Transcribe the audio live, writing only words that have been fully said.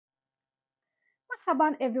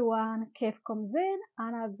Marhaban everyone, كيفكم زين؟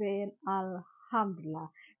 أنا زين Alhamdulillah.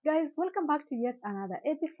 Guys, welcome back to yet another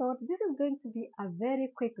episode. This is going to be a very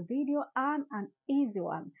quick video and an easy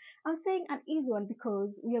one. I'm saying an easy one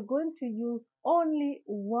because we are going to use only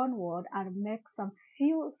one word and make some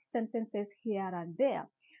few sentences here and there.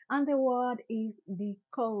 And the word is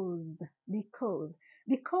because. Because.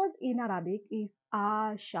 Because in Arabic is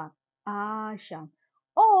ashan. Ashan.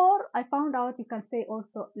 Or I found out you can say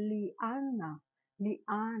also liana,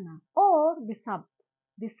 liana, or the sabab.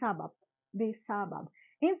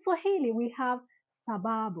 In Swahili we have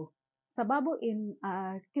sababu. Sababu in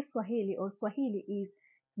Kiswahili or Swahili is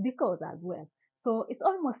because as well. So it's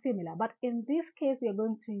almost similar, but in this case we are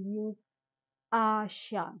going to use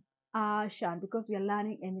Ashan, Ashan, because we are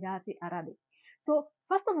learning Emirati Arabic. So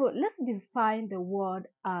first of all, let's define the word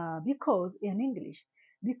because in English.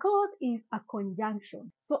 Because is a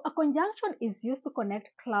conjunction. So a conjunction is used to connect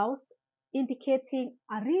clause indicating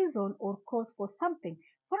a reason or cause for something.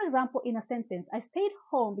 For example, in a sentence, I stayed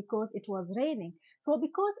home because it was raining. So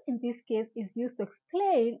because in this case is used to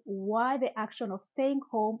explain why the action of staying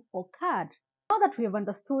home occurred. Now that we have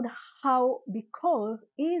understood how because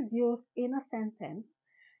is used in a sentence,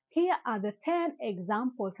 here are the 10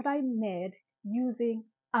 examples that I made using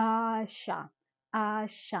ashan.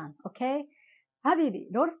 Ashan, okay?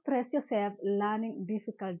 Habibi, don't stress yourself learning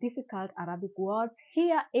difficult Arabic words.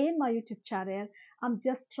 Here in my YouTube channel, I'm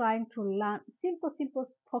just trying to learn simple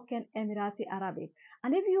spoken Emirati Arabic.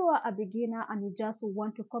 And if you are a beginner and you just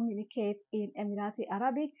want to communicate in Emirati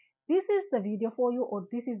Arabic, this is the video for you or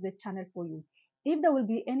this is the channel for you. If there will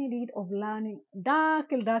be any need of learning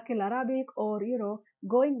Dakil Arabic or,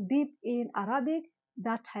 going deep in Arabic,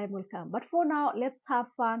 that time will come. But for now, let's have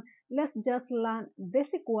fun. Let's just learn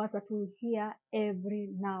basic words that we hear every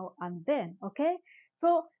now and then, okay?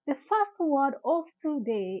 So the first word of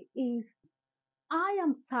today is I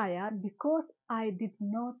am tired because I did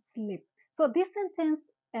not sleep. So this sentence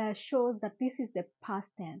shows that this is the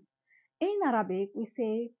past tense. In Arabic, we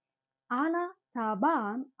say أنا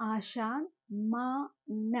تعبان عشان ما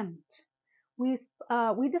نمت.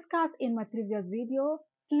 We discussed in my previous video,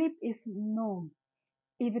 sleep is nom.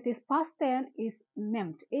 If it is past tense, is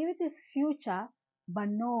named. If it is future,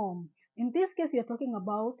 banom. In this case, we are talking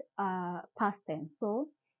about past tense. So,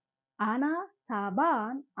 أنا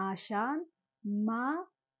تعبان عشان ما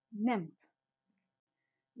نمت.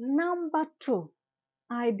 Number 2.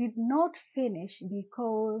 I did not finish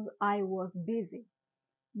because I was busy.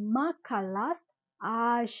 ما خلصت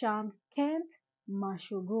عشان كنت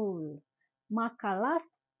مشغول. ما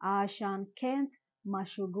خلصت عشان كنت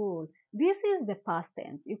مشغول. This is the past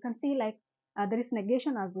tense. You can see like there is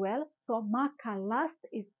negation as well. So ما خلصت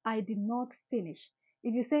is I did not finish.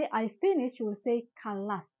 If you say I finished, you will say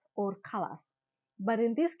خلصت or خلص. But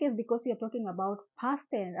in this case, because we are talking about past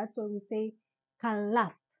tense, that's why we say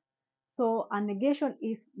خلصت. So a negation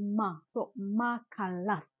is ma. So ma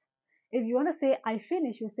خلصت. If you want to say I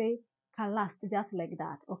finish, you say kalast, just like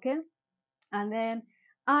that, okay? And then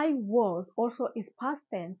I was also is past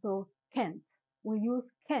tense, so can't. We use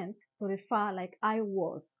can't to refer like I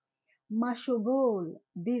was. Mashugul,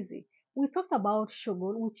 busy. We talked about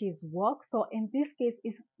shugul, which is work. So in this case,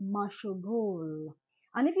 it's mashugul.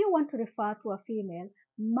 And if you want to refer to a female,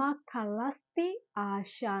 makalasti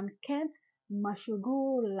ashan kent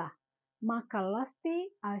mashugula. Makalasti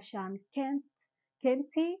ashan kent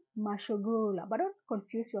Kenti Mashugula. But don't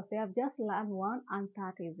confuse yourself, just learn one and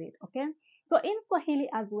that is it, okay? So in Swahili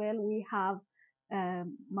as well, we have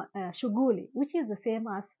Shuguli, which is the same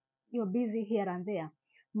as you're busy here and there.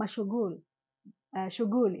 Mashugul,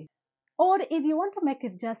 Shuguli. Or if you want to make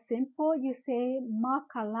it just simple, you say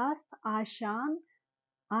Makalast Ashan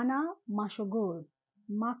Ana Mashugul.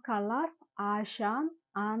 Makalast Ashan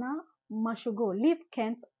Ana Mashugul. Leave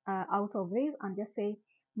Kent out of this and just say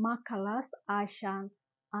Makalas Ashan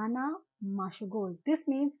Ana Mashugul. This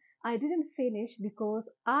means I didn't finish because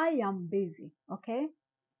I am busy. Okay.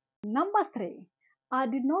 Number 3. I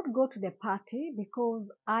did not go to the party because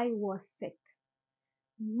I was sick.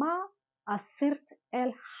 ما أسرت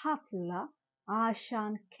الحفلة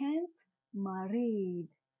عشان كنت مريض.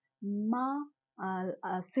 ما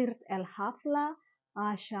أسرت الحفلة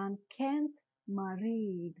عشان كنت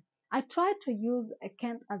مريض. I tried to use a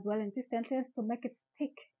can't as well in this sentence to make it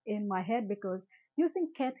stick in my head because using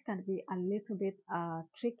can't can be a little bit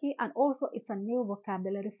tricky, and also it's a new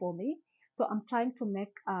vocabulary for me. So I'm trying to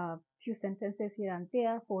make a few sentences here and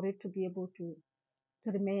there for it to be able to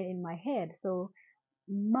remain in my head. So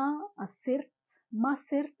ما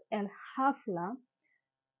صرت الحفلة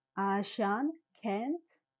عشان كنت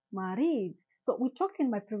مريض. So we talked in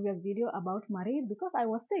my previous video about مريض because I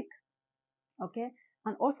was sick. Okay,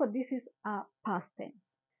 and also this is a past tense.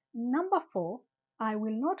 Number 4, I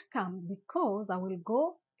will not come because I will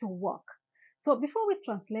go to work. So before we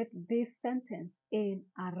translate this sentence in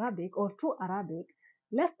Arabic or to Arabic,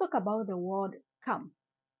 let's talk about the word come.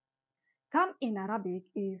 Come in Arabic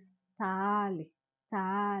is taali,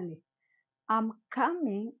 taali. I'm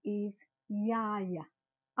coming is yaya.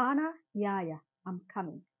 Ana yaya. I'm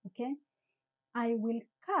coming. Okay. I will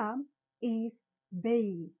come is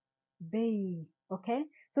bay, bay. Okay.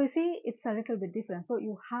 So you see, it's a little bit different. So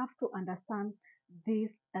you have to understand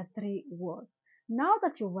these three words. Now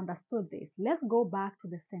that you've understood this, let's go back to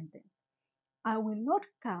the sentence. I will not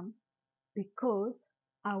come because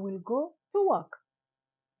I will go to work.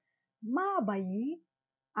 ما بيي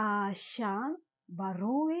عشان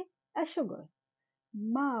بروي الشغل.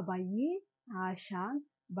 ما بيي عشان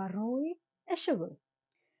بروي الشغل.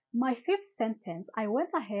 My fifth sentence, I went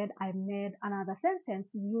ahead, I made another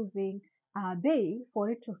sentence using they for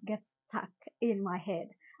it to get stuck in my head.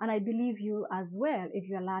 And I believe you as well if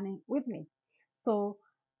you're learning with me. So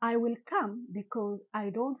I will come because I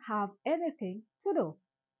don't have anything to do.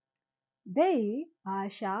 They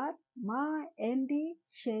عشان ما عندي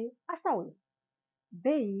شيء أسوي.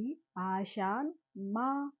 They عشان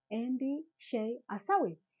ما عندي شيء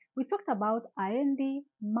أسوي. We talked about عندي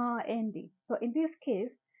ما عندي. So in this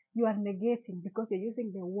case, you are negating because you're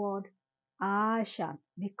using the word عشان,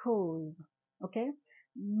 because. Okay?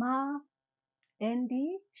 ما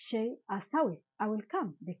عندي شيء أسوي. I will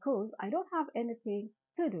come because I don't have anything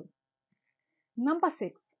to do. Number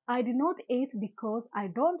 6. I did not eat because I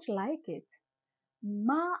don't like it.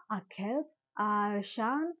 ما أكلت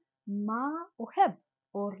عشان ما أحب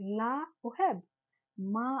or لا أحب.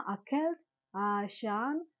 ما أكلت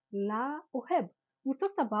عشان لا أحب. We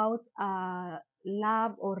talked about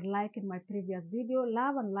love or like in my previous video.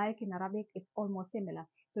 Love and like in Arabic, it's almost similar.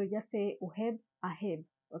 So you just say أحب أحب.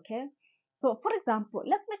 Okay? So for example,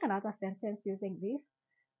 let's make another sentence using this.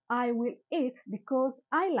 I will eat because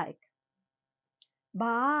I like.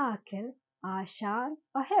 باكل عشان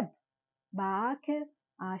أحب. باكل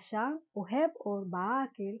عشان أحب or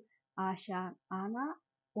باكل عشان أنا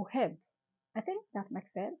أحب. I think that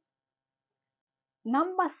makes sense.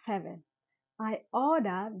 Number 7. I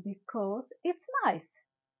ordered because it's nice.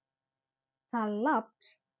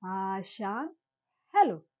 طلبت عشان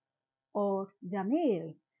حلو or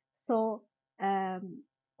جميل. So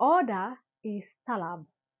order is talab.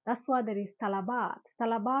 That's why there is talabat.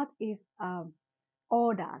 Talabat is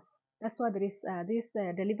orders. That's why there is this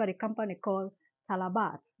delivery company called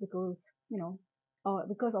Talabat because or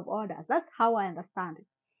because of orders. That's how I understand it.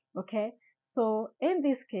 Okay. So in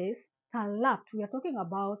this case, talabt, we are talking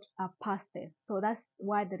about a past tense. So that's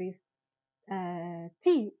why there is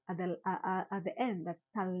t at the end. That's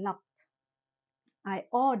talabt. I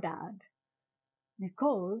ordered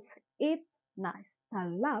because it's nice.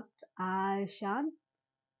 Talabt عشان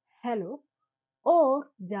حلو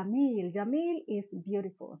or جميل. جميل is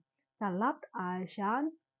beautiful. طلبت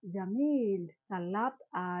عشان جميل. طلبت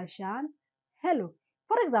عشان حلو.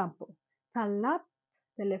 For example, طلبت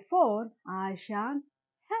تليفون عشان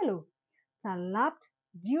حلو. طلبت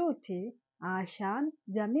duty عشان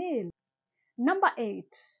جميل. Number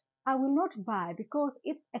 8. I will not buy because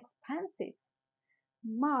it's expensive.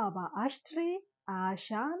 ما بأشتري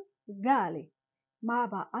عشان غالي. ما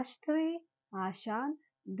بأشتري عشان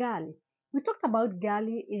غالي. We talked about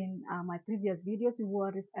Gali in my previous videos. We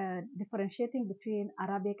were differentiating between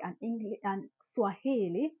Arabic and English and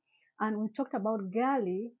Swahili, and we talked about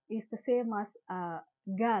Gali is the same as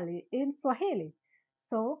Gali in Swahili.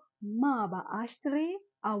 So ma ba ashtri,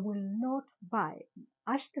 I will not buy.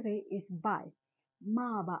 Ashtri is buy.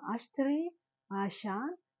 Ma ba ashtri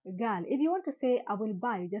ashan gal. If you want to say I will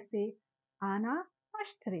buy, you just say ana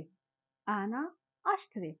ashtri. Ana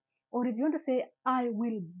ashtri. Or if you want to say I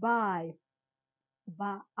will buy,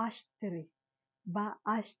 بأشتري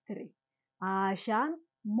بأشتري عشان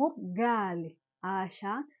مو بغالي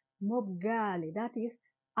عشان مو بغالي. That is,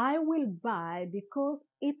 I will buy because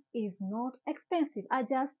it is not expensive. I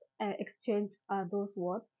just exchanged those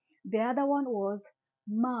words. The other one was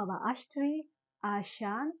ما بأشتري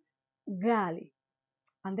عشان غالي.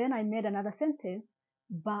 And then I made another sentence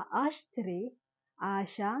بأشتري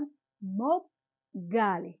عشان مو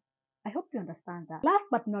غالي. I hope you understand that. Last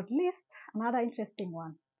but not least, another interesting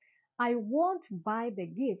one. I won't buy the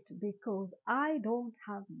gift because I don't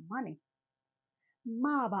have money.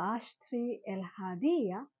 ما بأشتري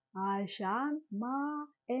الهدية عشان ما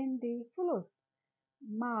عندي فلوس.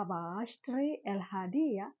 ما بأشتري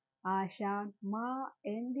الهدية عشان ما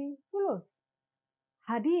عندي فلوس.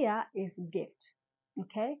 Hadiya is gift.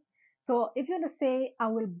 Okay? So if you want to say, I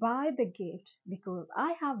will buy the gift because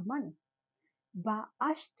I have money.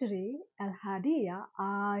 بأشتري الهدية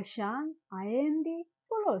عشان عندي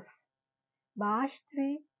فلوس.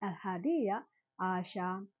 بأشتري الهدية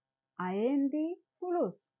عشان عندي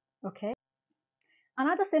فلوس. Okay.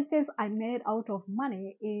 Another sentence I made out of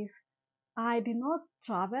money is I did not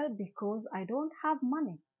travel because I don't have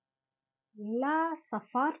money. لا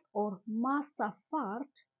سافرت or ما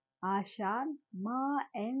سافرت عشان ما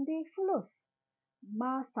عندي فلوس.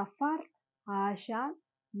 ما سافرت عشان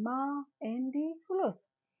ما عندي فلوس.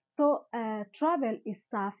 So travel is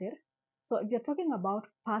سافر. So if you're talking about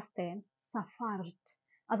past tense, سافرت.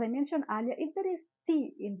 As I mentioned earlier, if there is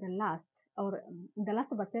T in the last or in the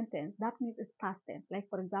last of a sentence, that means it's past tense. Like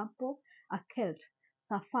for example, أكلت,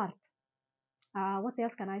 سافرت. What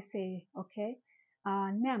else can I say? Okay,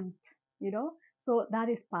 named, so that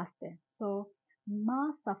is past tense. So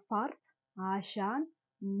ما سافرت عشان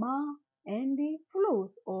ما عندي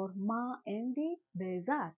فلوس or ما عندي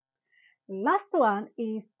بيزات. Last one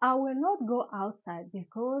is I will not go outside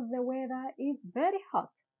because the weather is very hot.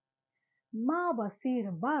 ما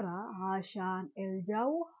بصير برا عشان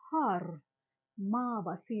الجو حار. ما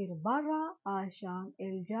بصير برا عشان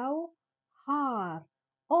الجو حار.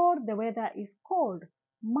 Or the weather is cold.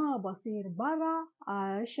 ما بصير برا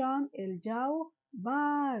عشان الجو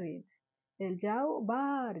بارد. الجو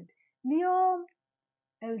بارد. اليوم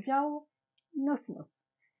الجو نص نص.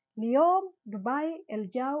 اليوم دبي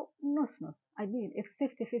الجو نص نص. I mean it's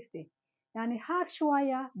 50-50. يعني حار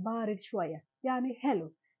شوية بارد شوية. يعني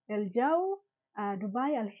حلو. الجو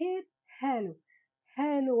دبي الحين حلو.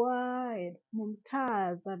 حلو وايد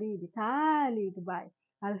ممتاز حبيبي تعالي دبي.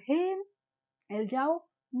 الحين الجو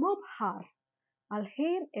مو بحار.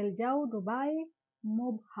 الحين الجو دبي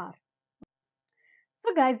مو بحار.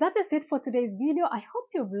 So guys, that is it for today's video. I hope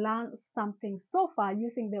you've learned something so far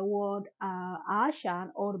using the word ashan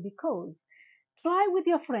or because. Try with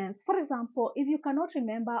your friends. For example, if you cannot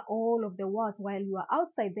remember all of the words while you are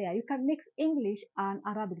outside there, you can mix English and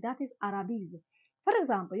Arabic. That is Arabic. For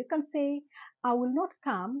example, you can say, I will not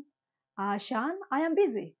come, Shan, I am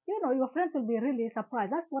busy. Your friends will be really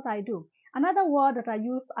surprised. That's what I do. Another word that I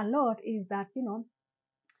used a lot is that,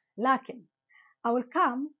 lakin. I will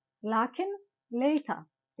come, lakin, later.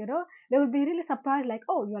 They will be really surprised, like,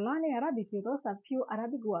 oh, you're learning Arabic. You those are few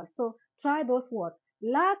Arabic words. So try those words.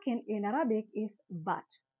 Lakin in Arabic is but.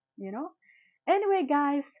 You know. Anyway,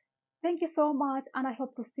 guys, thank you so much, and I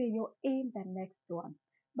hope to see you in the next one.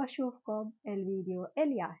 بشوفكم الفيديو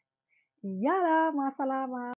الجاي. يلا مع السلامة.